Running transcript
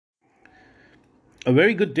A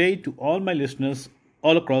very good day to all my listeners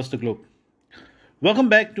all across the globe. Welcome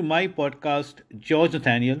back to my podcast, George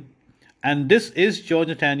Nathaniel, and this is George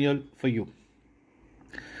Nathaniel for you.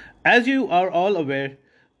 As you are all aware,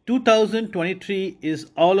 2023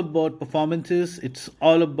 is all about performances, it's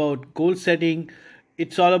all about goal setting,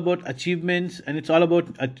 it's all about achievements, and it's all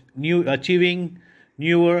about achieving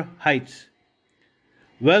newer heights.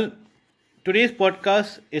 Well, today's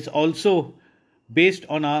podcast is also based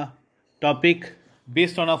on our topic,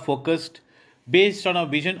 based on our focus, based on our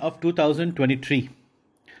vision of 2023.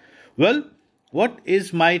 Well, what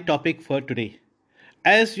is my topic for today?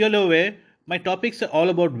 As you're aware, my topics are all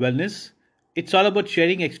about wellness. It's all about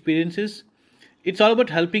sharing experiences. It's all about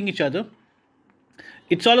helping each other.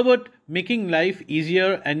 It's all about making life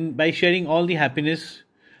easier and by sharing all the happiness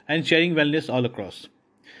and sharing wellness all across.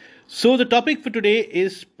 So, the topic for today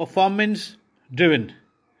is performance driven.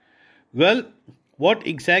 Well, what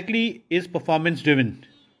exactly is performance driven?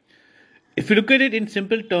 If you look at it in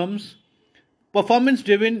simple terms, performance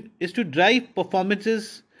driven is to drive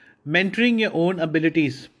performances, mentoring your own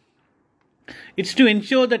abilities. It's to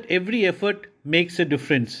ensure that every effort makes a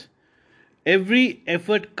difference. Every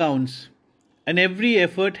effort counts, and every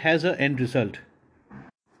effort has an end result.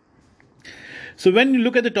 So, when you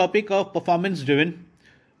look at the topic of performance driven,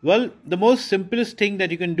 well, the most simplest thing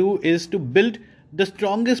that you can do is to build the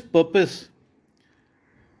strongest purpose,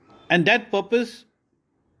 and that purpose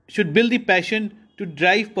should build the passion to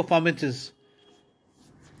drive performances.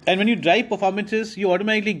 And when you drive performances, you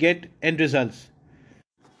automatically get end results.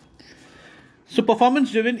 So,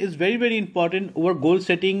 performance driven is very, very important over goal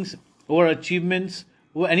settings, over achievements,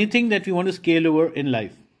 over anything that we want to scale over in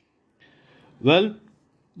life. Well,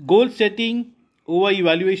 goal setting over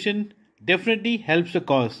evaluation definitely helps the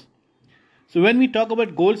cause. So, when we talk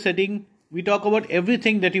about goal setting, we talk about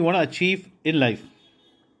everything that we want to achieve in life.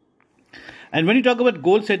 And when you talk about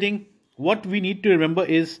goal setting, what we need to remember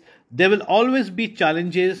is there will always be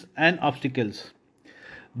challenges and obstacles.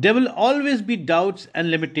 There will always be doubts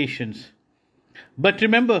and limitations. But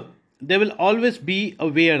remember, there will always be a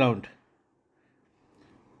way around.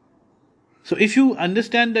 So if you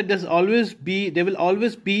understand that there will always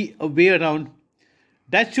be a way around,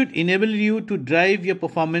 that should enable you to drive your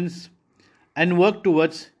performance and work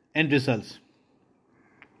towards end results.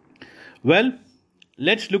 Well,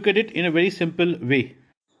 let's look at it in a very simple way.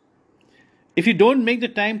 If you don't make the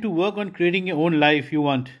time to work on creating your own life you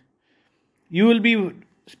want, you will be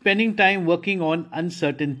spending time working on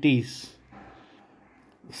uncertainties.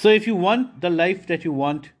 So, if you want the life that you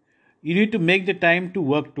want, you need to make the time to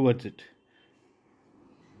work towards it.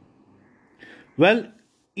 Well,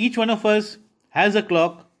 each one of us has a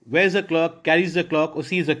clock, wears a clock, carries a clock, or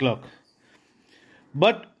sees a clock.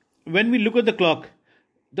 But when we look at the clock,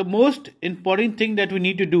 the most important thing that we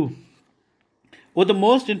need to do, or the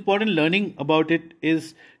most important learning about it,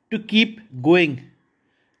 is to keep going.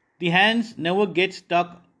 The hands never get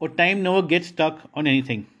stuck, or time never gets stuck on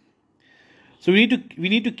anything. So we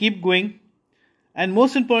need to keep going. And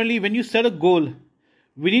most importantly, when you set a goal,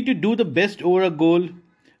 we need to do the best over a goal,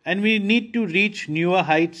 and we need to reach newer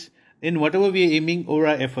heights in whatever we are aiming over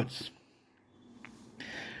our efforts.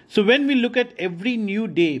 So when we look at every new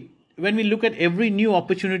day, when we look at every new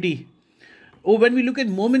opportunity, or when we look at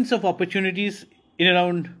moments of opportunities in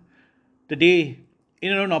around the day,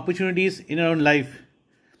 in around opportunities in our own life,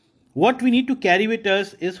 what we need to carry with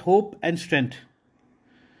us is hope and strength.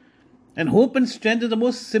 And hope and strength is the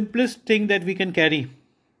most simplest thing that we can carry.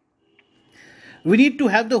 We need to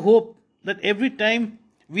have the hope that every time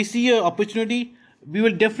we see an opportunity, we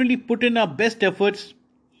will definitely put in our best efforts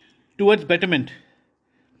towards betterment.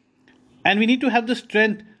 And we need to have the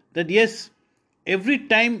strength that yes, every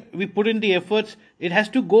time we put in the efforts, it has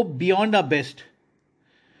to go beyond our best.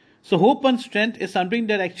 So, hope and strength is something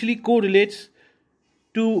that actually correlates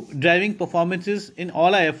to driving performances in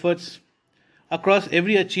all our efforts across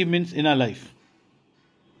every achievements in our life.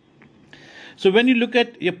 So, when you look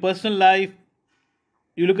at your personal life,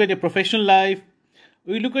 you look at your professional life,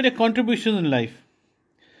 we look at your contributions in life.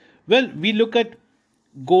 Well, we look at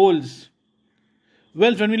goals.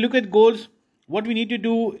 Well, when we look at goals, what we need to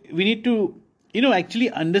do, we need to, actually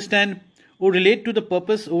understand or relate to the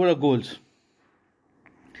purpose over our goals.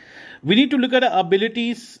 We need to look at our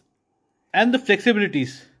abilities and the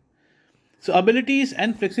flexibilities. So, abilities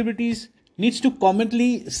and flexibilities needs to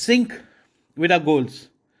commonly sync with our goals.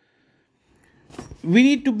 We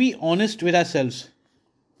need to be honest with ourselves.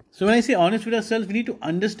 So, when I say honest with ourselves, we need to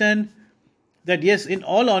understand that yes, in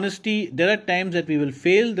all honesty, there are times that we will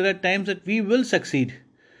fail, there are times that we will succeed.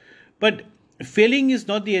 But failing is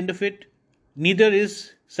not the end of it, neither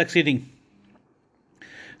is succeeding.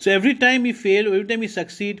 So every time we fail, every time we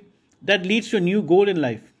succeed, that leads to a new goal in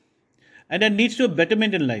life. And that leads to a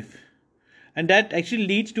betterment in life. And that actually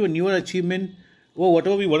leads to a newer achievement or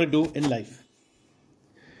whatever we want to do in life.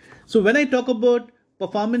 So when I talk about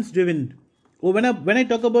performance driven, or when I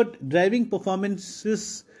talk about driving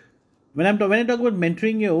performances, when I talk about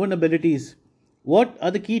mentoring your own abilities, what are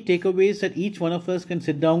the key takeaways that each one of us can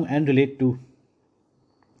sit down and relate to?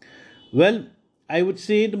 Well, I would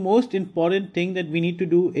say the most important thing that we need to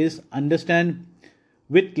do is understand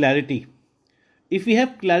with clarity. If we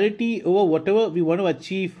have clarity over whatever we want to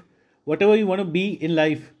achieve, whatever we want to be in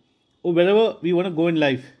life, or wherever we want to go in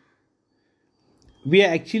life, we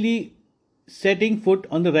are actually setting foot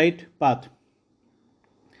on the right path.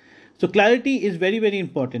 So, clarity is very, very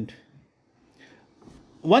important.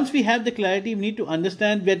 Once we have the clarity, we need to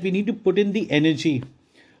understand that we need to put in the energy.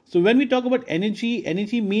 So, when we talk about energy,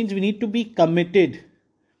 energy means we need to be committed,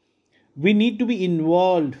 we need to be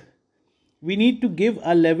involved, we need to give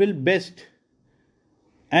our level best,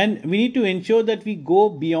 and we need to ensure that we go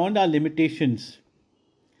beyond our limitations.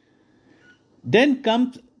 Then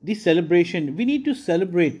comes the celebration. We need to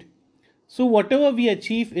celebrate. So, whatever we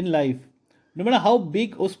achieve in life, no matter how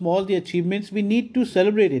big or small the achievements, we need to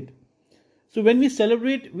celebrate it. So, when we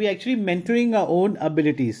celebrate, we are actually mentoring our own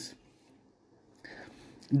abilities.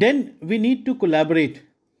 Then we need to collaborate.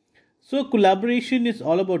 So, collaboration is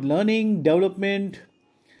all about learning, development,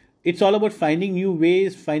 it's all about finding new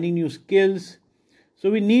ways, finding new skills. So,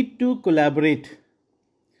 we need to collaborate.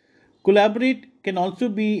 Collaborate can also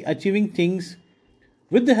be achieving things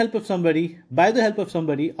with the help of somebody, by the help of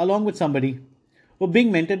somebody, along with somebody, or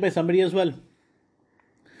being mentored by somebody as well.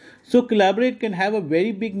 So, collaborate can have a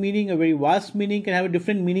very big meaning, a very vast meaning, can have a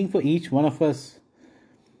different meaning for each one of us.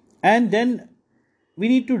 And then we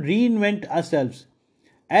need to reinvent ourselves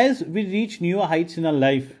as we reach newer heights in our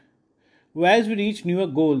life, as we reach newer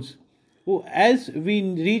goals, as we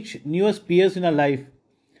reach newer spheres in our life.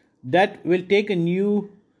 That will take a new,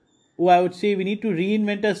 I would say, we need to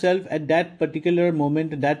reinvent ourselves at that particular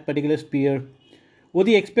moment, that particular sphere. Or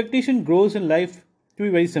the expectation grows in life to be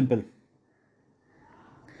very simple.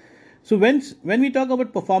 So when we talk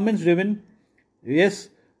about performance driven, yes,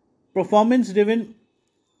 performance driven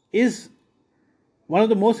is one of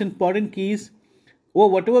the most important keys or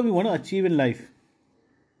whatever we want to achieve in life.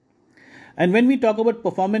 And when we talk about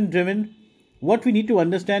performance driven, what we need to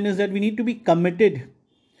understand is that we need to be committed.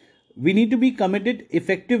 We need to be committed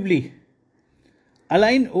effectively,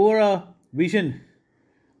 align over a vision,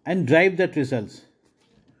 and drive that results.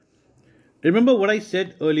 Remember what I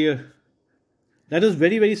said earlier. That is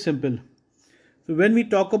very, very simple. So when we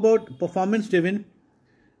talk about performance driven,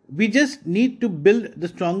 we just need to build the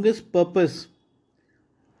strongest purpose,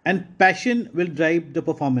 and passion will drive the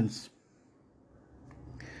performance.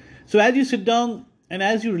 So as you sit down and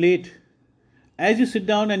as you relate, as you sit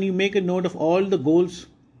down and you make a note of all the goals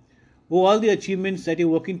or all the achievements that you're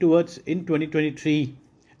working towards in 2023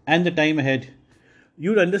 and the time ahead,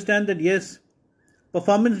 you'll understand that yes,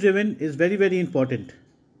 performance driven is very, very important.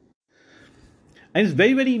 And it's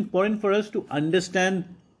very, very important for us to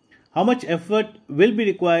understand how much effort will be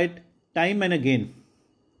required time and again.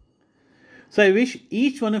 So I wish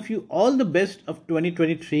each one of you all the best of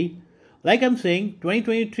 2023. Like I'm saying,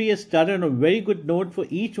 2023 has started on a very good note for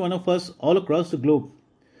each one of us all across the globe.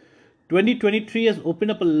 2023 has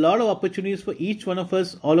opened up a lot of opportunities for each one of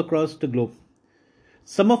us all across the globe.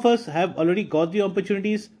 Some of us have already got the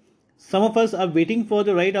opportunities. Some of us are waiting for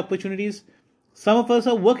the right opportunities. Some of us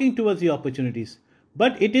are working towards the opportunities.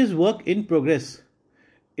 But it is work in progress.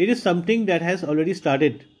 It is something that has already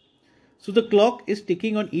started. So the clock is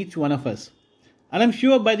ticking on each one of us. And I'm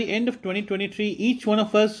sure by the end of 2023, each one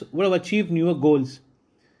of us would have achieved newer goals.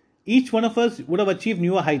 Each one of us would have achieved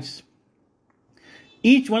newer heights.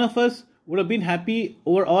 Each one of us would have been happy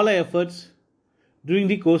over all our efforts during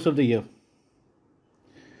the course of the year.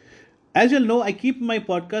 As you'll know, I keep my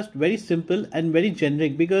podcast very simple and very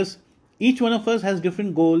generic because each one of us has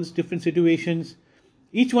different goals, different situations.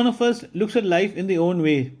 Each one of us looks at life in their own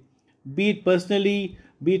way, be it personally,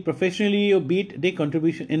 be it professionally, or be it their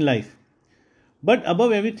contribution in life. But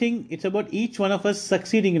above everything, it's about each one of us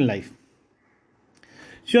succeeding in life.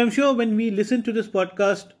 So I'm sure when we listen to this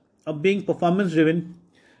podcast of being performance driven,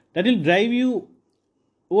 that will drive you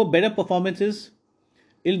over better performances,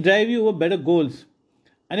 it'll drive you over better goals,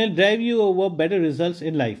 and it'll drive you over better results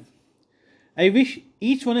in life. I wish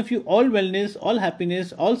each one of you all wellness, all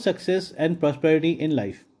happiness, all success and prosperity in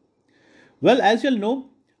life. Well, as you'll know,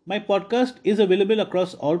 my podcast is available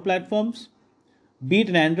across all platforms, be it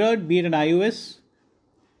in Android, be it in iOS.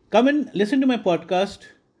 Come and listen to my podcast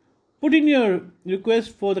Put in your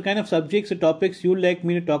request for the kind of subjects or topics you'd like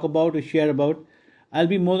me to talk about or share about. I'll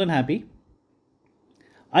be more than happy.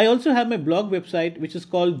 I also have my blog website, which is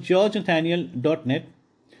called georgenathaniel.net.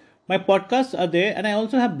 My podcasts are there, and I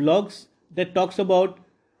also have blogs that talks about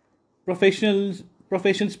professionals,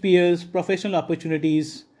 professional spheres, professional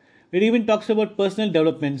opportunities. It even talks about personal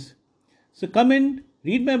developments. So come in,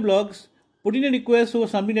 read my blogs, put in a request for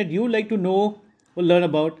something that you like to know or learn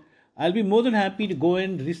about. I'll be more than happy to go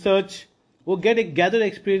and research or gather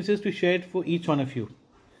experiences to share it for each one of you.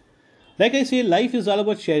 Like I say, life is all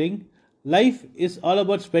about sharing. Life is all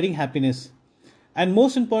about spreading happiness. And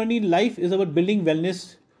most importantly, life is about building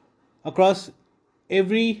wellness across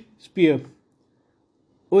every sphere.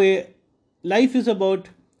 Life is about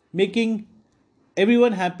making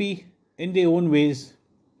everyone happy in their own ways.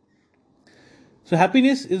 So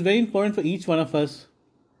happiness is very important for each one of us.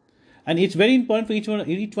 And it's very important for each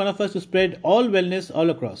one of us to spread all wellness all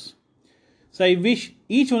across. So I wish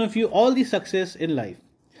each one of you all the success in life.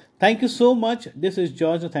 Thank you so much. This is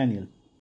George Nathaniel.